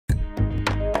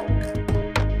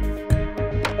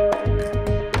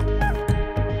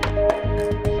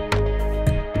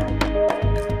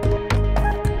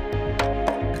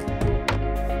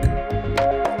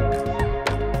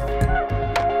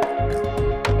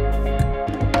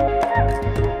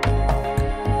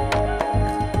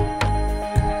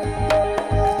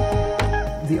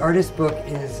artist book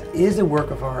is a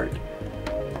work of art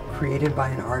created by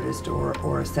an artist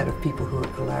or a set of people who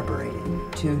are collaborating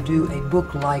to do a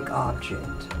book-like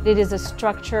object. It is a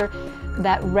structure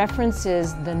that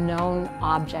references the known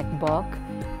object book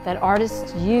that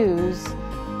artists use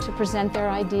to present their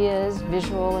ideas,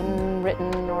 visual and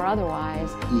written or otherwise.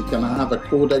 You can have a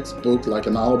codex book like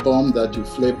an album that you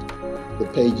flip the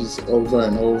pages over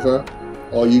and over,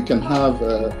 or you can have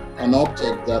an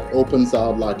object that opens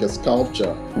out like a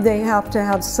sculpture. They have to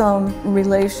have some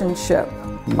relationship.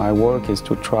 My work is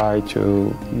to try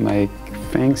to make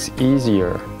things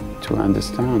easier to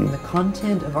understand. The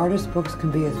content of artist books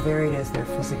can be as varied as their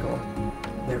physical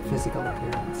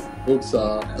appearance. Books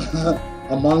are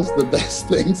amongst the best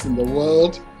things in the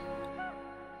world.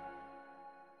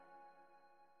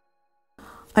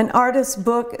 An artist's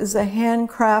book is a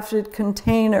handcrafted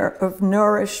container of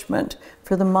nourishment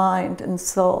for the mind and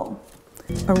soul.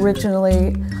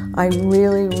 Originally, I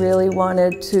really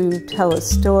wanted to tell a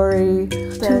story.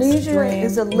 Tunisia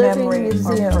is a living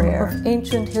museum of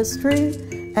ancient history,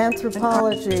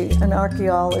 anthropology, and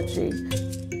archaeology.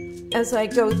 As I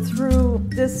go through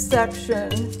this section,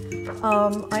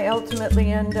 I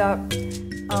ultimately end up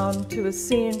to a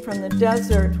scene from the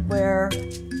desert where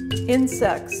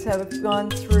insects have gone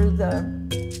through the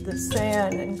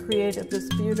sand and created this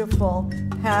beautiful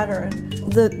pattern.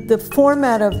 The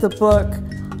format of the book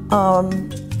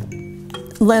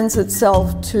lends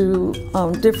itself to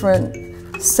different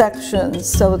sections,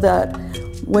 so that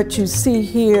what you see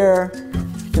here,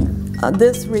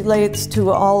 this relates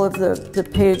to all of the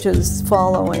pages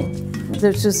following.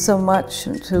 There's just so much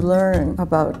to learn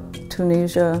about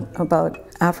Tunisia, about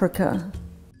Africa.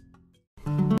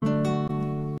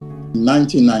 In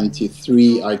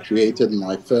 1993, I created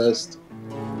my first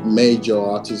major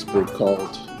artist book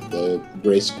called the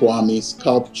Grace Kwami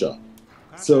Sculpture.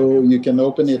 So you can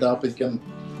open it up, it can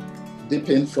dip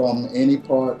in from any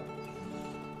part,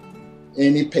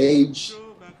 any page.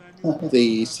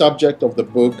 The subject of the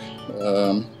book,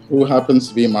 who happens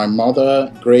to be my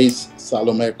mother, Grace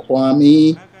Salome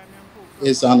Kwami,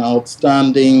 is an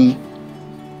outstanding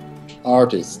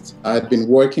artist. I had been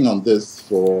working on this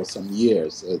for some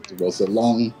years. It was a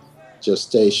long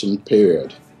gestation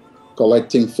period,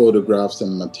 collecting photographs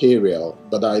and material,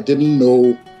 but I didn't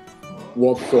know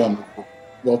what form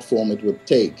it would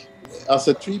take. As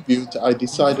a tribute, I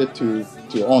decided to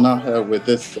honor her with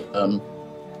this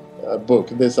book,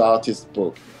 this artist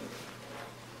book.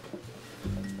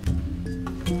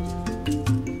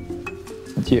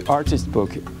 The artist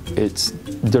book, it's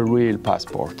the real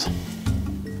passport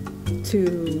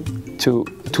to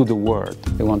the world.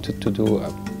 I wanted to do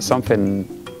something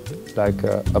like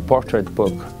a portrait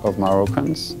book of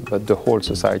Moroccans, but the whole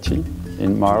society.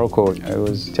 In Morocco, I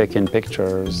was taking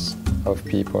pictures of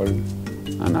people,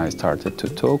 and I started to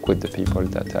talk with the people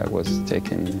that I was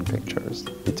taking pictures.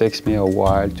 It takes me a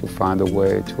while to find a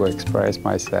way to express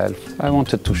myself. I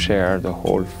wanted to share the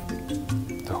whole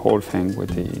thing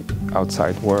with the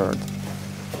outside world.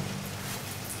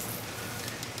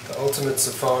 The Ultimate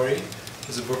Safari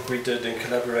is a book we did in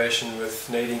collaboration with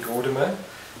Nadine Gordimer,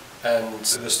 and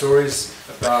the stories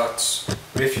about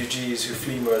refugees who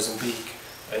flee Mozambique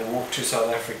and walk to South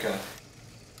Africa.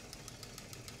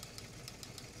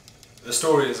 The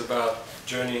story is about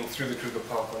journeying through the Kruger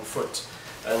Park on foot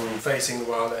and facing the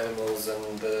wild animals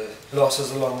and the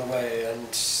losses along the way,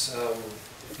 and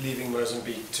leaving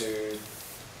Mozambique to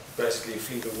basically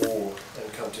flee the war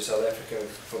and come to South Africa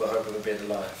for the hope of a better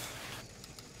life.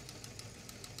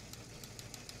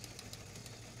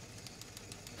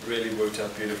 Really worked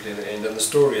out beautifully in the end, and the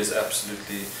story is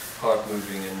absolutely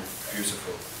heart-moving and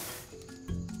beautiful.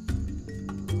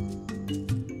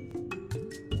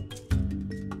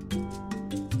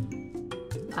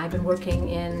 I've been working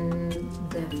in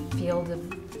the field of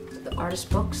the artist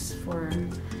books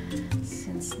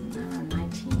since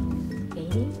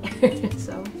 1980,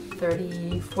 so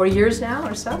 34 years now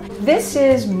or so. This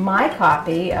is my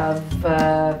copy of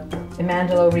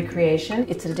Emandalo Recreation.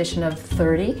 It's an edition of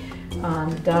 30,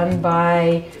 done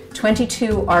by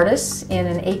 22 artists in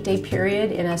an 8-day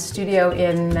period in a studio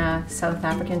in South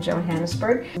African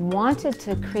Johannesburg. Wanted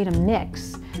to create a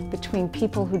mix between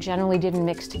people who generally didn't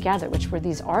mix together, which were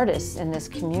these artists in this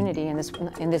community, in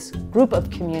this group of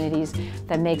communities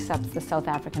that makes up the South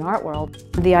African art world.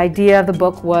 The idea of the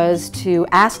book was to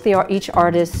ask each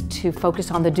artist to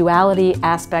focus on the duality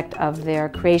aspect of their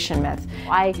creation myth.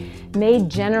 I made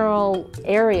general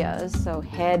areas, so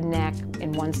head, neck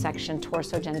in one section,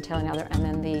 torso, genitalia in the other, and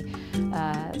then the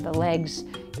legs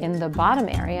in the bottom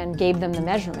area, and gave them the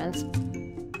measurements.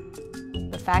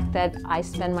 The fact that I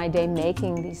spend my day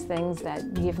making these things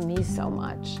that give me so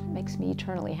much makes me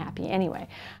eternally happy anyway.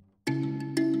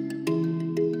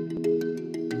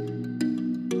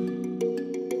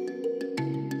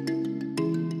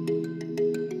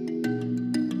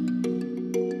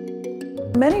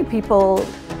 Many people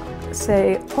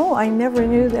say, oh, I never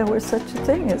knew there was such a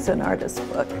thing as an artist's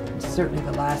book. Certainly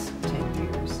the last 10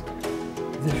 years,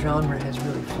 the genre has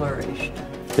really flourished.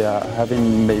 They are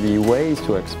having maybe ways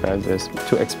to express this,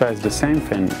 to express the same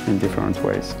thing in different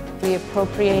ways. We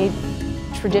appropriate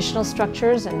traditional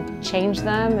structures and change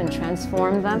them and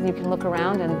transform them. You can look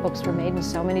around and books were made in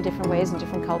so many different ways in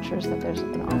different cultures that there's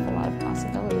an awful lot of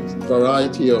possibilities.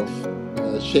 Variety of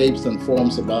shapes and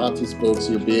forms of artist books,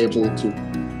 you'll be able to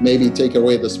maybe take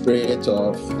away the spirit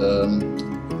of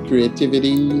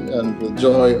creativity and the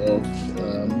joy of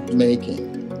making.